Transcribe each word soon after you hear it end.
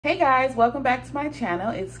Hey guys, welcome back to my channel.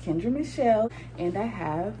 It's Kendra Michelle and I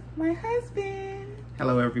have my husband.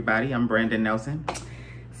 Hello everybody, I'm Brandon Nelson.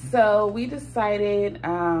 So we decided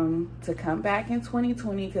to come back in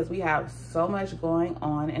 2020 because we have so much going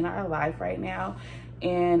on in our life right now,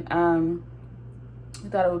 and we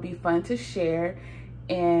thought it would be fun to share.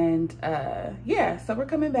 And yeah, so we're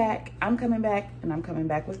coming back. I'm coming back, and I'm coming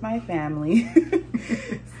back with my family.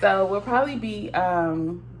 So we'll probably be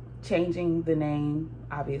changing the name,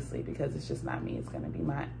 obviously, because it's just not me. It's going to be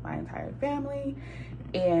my entire family.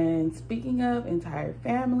 And speaking of entire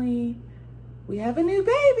family, we have a new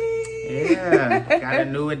baby. Yeah, got a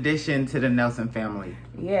new addition to the Nelson family.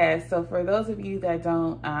 Yeah, so for those of you that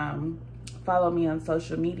don't follow me on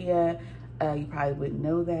social media, you probably wouldn't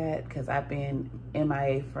know that because I've been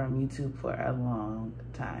MIA from YouTube for a long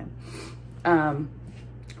time.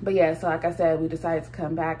 But yeah, so like I said, we decided to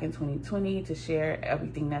come back in 2020 to share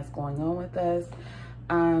everything that's going on with us.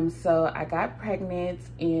 So I got pregnant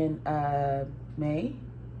in May.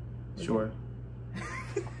 Sure.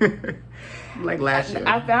 Like last year.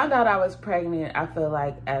 I found out I was pregnant, I feel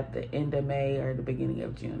like at the end of May or the beginning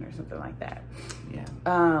of June or something like that. Yeah.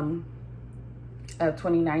 Of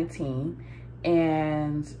 2019.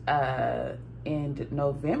 And in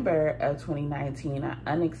November of 2019, I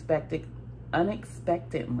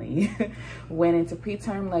unexpectedly went into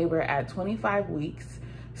preterm labor at 25 weeks.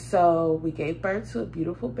 So we gave birth to a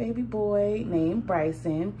beautiful baby boy named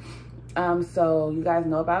Bryson. So you guys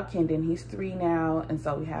know about Kendon. He's 3 now, and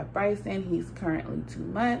so we have Bryson. He's currently 2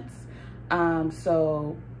 months.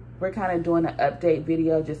 So we're kind of doing an update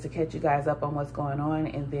video just to catch you guys up on what's going on,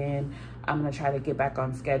 and then I'm gonna try to get back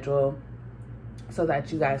on schedule so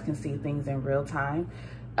that you guys can see things in real time.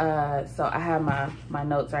 So I have my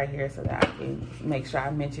notes right here so that I can make sure I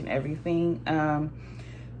mention everything.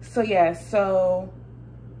 So yeah, so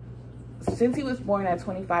since he was born at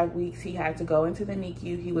 25 weeks, he had to go into the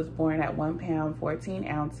NICU. He was born at 1 pound, 14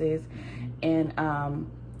 ounces. And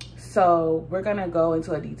so we're gonna go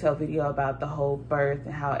into a detailed video about the whole birth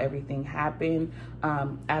and how everything happened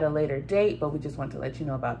at a later date, but we just want to let you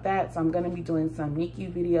know about that. So I'm gonna be doing some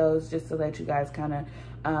NICU videos just to let you guys kind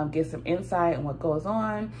of get some insight on what goes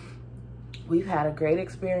on. We've had a great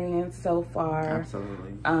experience so far.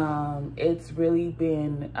 Absolutely. It's really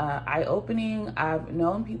been eye-opening. I've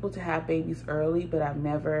known people to have babies early, but I've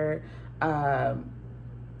never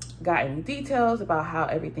got any details about how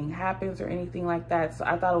everything happens or anything like that. So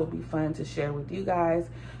I thought it would be fun to share with you guys.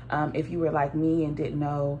 If you were like me and didn't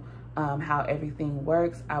know how everything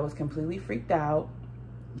works, I was completely freaked out.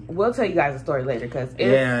 We'll tell you guys a story later because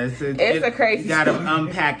it's a crazy. You gotta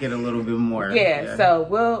unpack it a little bit more. Yeah, so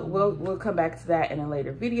we'll come back to that in a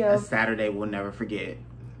later video. A Saturday we'll never forget.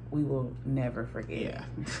 We will never forget. Yeah.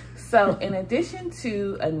 So in addition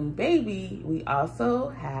to a new baby, we also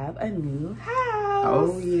have a new house.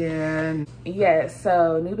 Oh yeah. Yeah,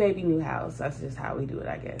 so new baby, new house. That's just how we do it,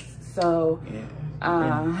 I guess. So yeah.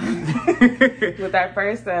 With our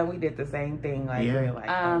first son, we did the same thing. Like, yeah. we're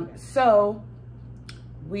like, so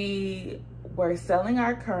we were selling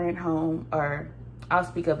our current home, or I'll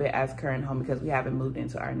speak of it as current home because we haven't moved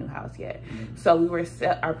into our new house yet. Mm-hmm. So we were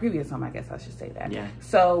our previous home, I guess I should say that. Yeah.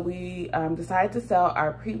 So we decided to sell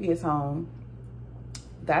our previous home.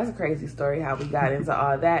 That's a crazy story how we got into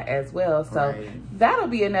all that as well. So that'll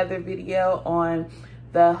be another video on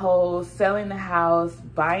the whole selling the house,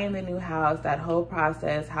 buying the new house, that whole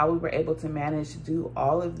process, how we were able to manage to do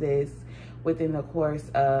all of this within the course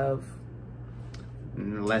of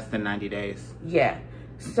less than 90 days. Yeah.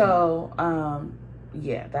 So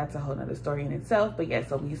yeah, that's a whole nother story in itself. But yeah,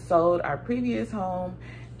 so we sold our previous home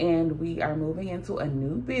and we are moving into a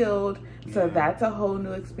new build. So that's a whole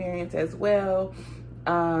new experience as well.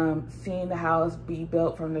 Seeing the house be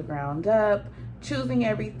built from the ground up, choosing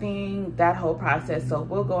everything, that whole process. So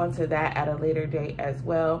we'll go into that at a later date as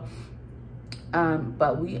well.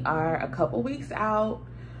 But we are a couple weeks out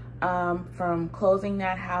from closing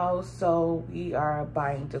that house. So we are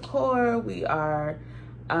buying decor, we are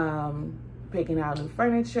picking out new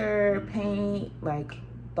furniture, paint, like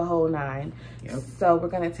the whole 9. Yep. So we're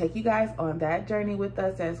gonna take you guys on that journey with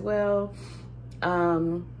us as well.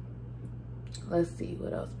 Let's see,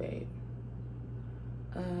 what else, babe?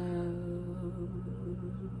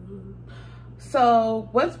 So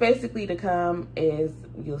what's basically to come is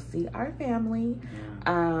you'll see our family,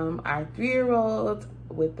 our 3-year-old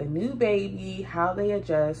with the new baby, how they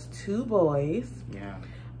adjust, 2 boys. Yeah.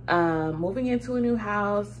 Moving into a new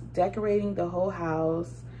house, decorating the whole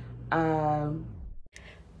house.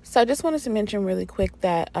 So I just wanted to mention really quick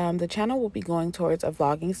that the channel will be going towards a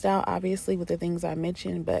vlogging style, obviously, with the things I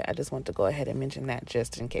mentioned, but I just want to go ahead and mention that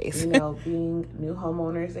just in case. You know, being new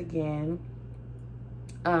homeowners again,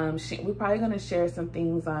 we're probably going to share some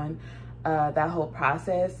things on that whole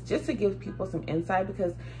process just to give people some insight,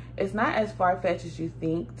 because it's not as far-fetched as you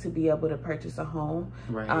think to be able to purchase a home.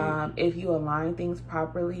 Right. If you align things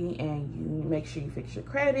properly and you make sure you fix your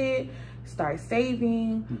credit, start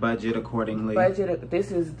saving, budget accordingly.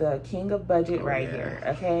 This is the king of budget here,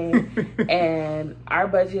 okay? And our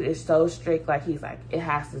budget is so strict, like he's like, it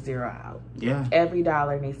has to zero out. Yeah. Every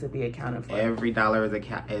dollar needs to be accounted for. Every dollar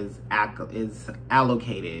is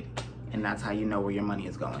allocated, and that's how you know where your money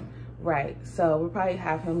is going. Right. So we'll probably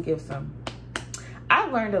have him give some.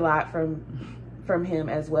 I've learned a lot from him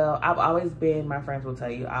as well. I've always been, my friends will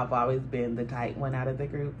tell you, I've always been the tight one out of the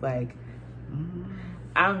group. Like,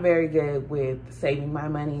 I'm very good with saving my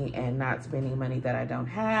money and not spending money that I don't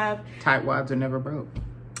have. Tightwads are never broke.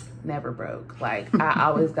 Never broke. Like, I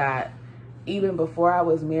always got, even before I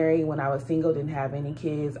was married, when I was single, didn't have any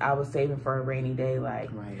kids, I was saving for a rainy day. Like,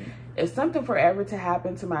 if something forever to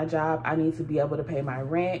happen to my job, I need to be able to pay my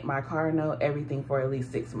rent, my car note, everything for at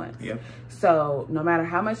least 6 months. Yep. So no matter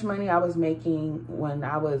how much money I was making when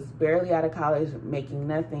I was barely out of college, making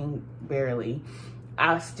nothing, barely,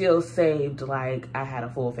 I still saved like I had a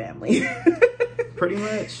full family. Pretty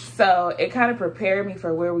much. So it kind of prepared me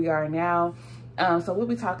for where we are now. So we'll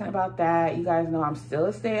be talking about that. You guys know I'm still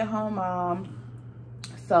a stay-at-home mom.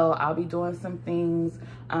 So I'll be doing some things,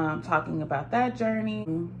 talking about that journey.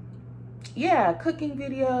 Yeah, cooking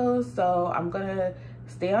videos. So I'm going to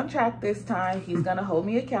stay on track this time. He's going to hold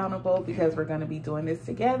me accountable because we're going to be doing this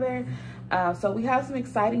together. So we have some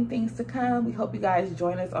exciting things to come. We hope you guys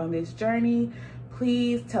join us on this journey.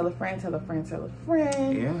 Please tell a friend, tell a friend, tell a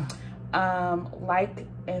friend. Yeah. Like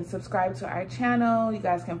and subscribe to our channel. You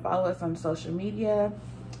guys can follow us on social media.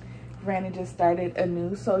 Brandon just started a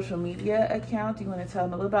new social media account. Do you want to tell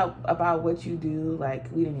them a little about what you do? Like,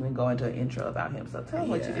 we didn't even go into an intro about him, so tell them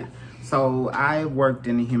what you do. So I worked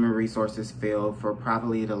in the human resources field for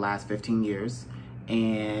probably the last 15 years.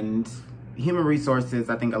 And human resources,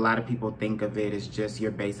 I think a lot of people think of it as just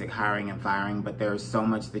your basic hiring and firing, but there's so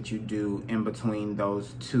much that you do in between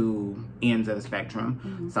those two ends of the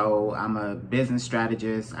spectrum. So I'm a business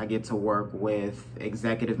strategist. I get to work with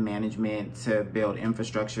executive management to build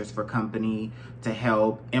infrastructures for company, to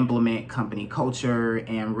help implement company culture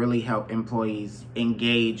and really help employees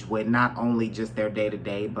engage with not only just their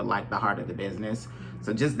day-to-day, but like the heart of the business.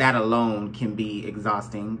 So just that alone can be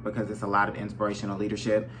exhausting because it's a lot of inspirational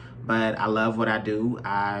leadership. But I love what I do.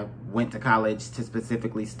 I went to college to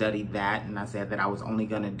specifically study that, and I said that I was only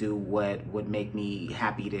going to do what would make me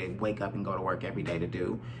happy to wake up and go to work every day to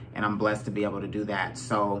do. And I'm blessed to be able to do that.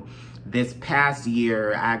 So this past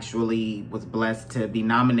year, I actually was blessed to be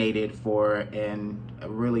nominated for a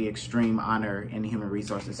really extreme honor in the human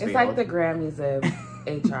resources field. It's like the Grammys of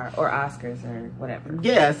HR or Oscars or whatever.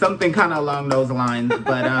 Yeah, something kind of along those lines.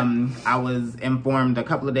 But I was informed a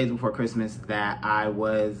couple of days before Christmas that I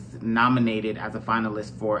was nominated as a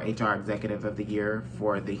finalist for HR Executive of the Year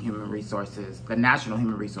for the the National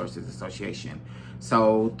Human Resources Association.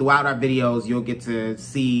 So throughout our videos, you'll get to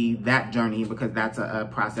see that journey because that's a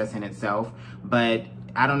process in itself. But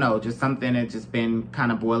I don't know, just something that's just been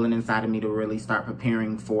kind of boiling inside of me to really start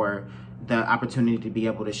preparing for the opportunity to be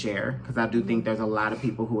able to share, because I do think there's a lot of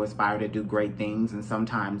people who aspire to do great things, and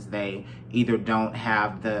sometimes they either don't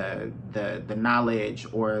have the knowledge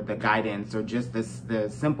or the guidance or just the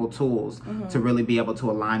simple tools to really be able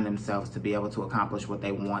to align themselves to be able to accomplish what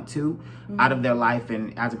they want to out of their life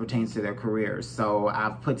and as it pertains to their careers. So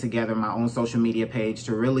I've put together my own social media page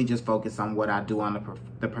to really just focus on what I do on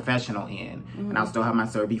the professional end, and I'll still have my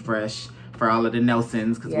Serby Fresh for all of the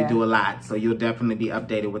Nelsons because we do a lot, so you'll definitely be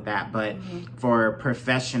updated with that. But for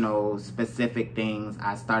professional specific things,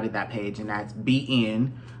 I started that page, and that's BN_the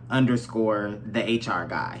HR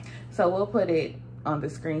guy. So we'll put it on the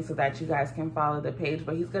screen so that you guys can follow the page,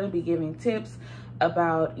 but he's going to be giving tips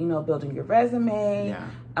about, you know, building your resume,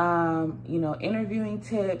 you know, interviewing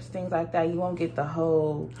tips, things like that. You won't get the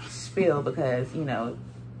whole spiel because, you know,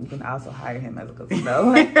 you can also hire him as a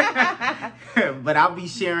consultant. But I'll be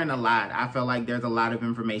sharing a lot. I feel like there's a lot of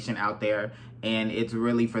information out there, and it's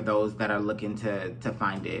really for those that are looking to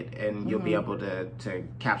find it, and you'll be able to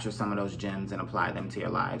capture some of those gems and apply them to your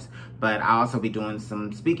lives. But I'll also be doing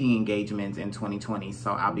some speaking engagements in 2020,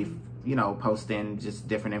 so I'll be you know, posting just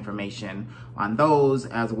different information on those,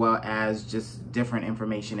 as well as just different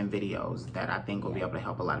information and videos that I think will be able to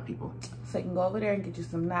help a lot of people. So you can go over there and get you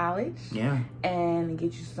some knowledge. Yeah. And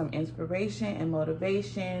get you some inspiration and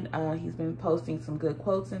motivation. He's been posting some good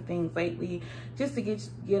quotes and things lately just to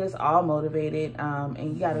get us all motivated.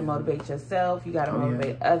 And you got to motivate yourself. You got to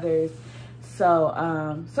motivate others.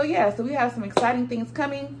 So, so we have some exciting things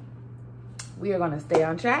coming. We are going to stay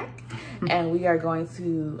on track and we are going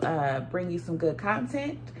to bring you some good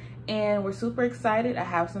content. And we're super excited. I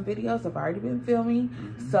have some videos I've already been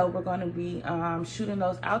filming. So we're going to be shooting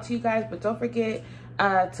those out to you guys. But don't forget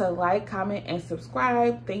to like, comment, and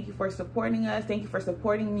subscribe. Thank you for supporting us. Thank you for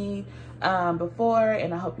supporting me before.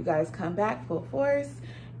 And I hope you guys come back full force.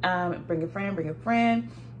 Bring a friend, bring a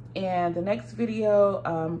friend. And the next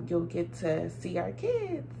video, you'll get to see our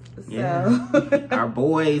kids. So our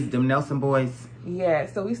boys, them Nelson boys. Yeah,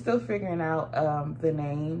 so we still figuring out the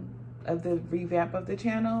name of the revamp of the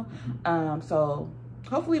channel. So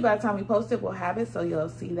hopefully by the time we post it, we'll have it, so you'll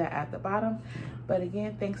see that at the bottom. But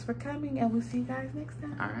again, thanks for coming, and we'll see you guys next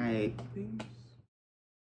time. All right.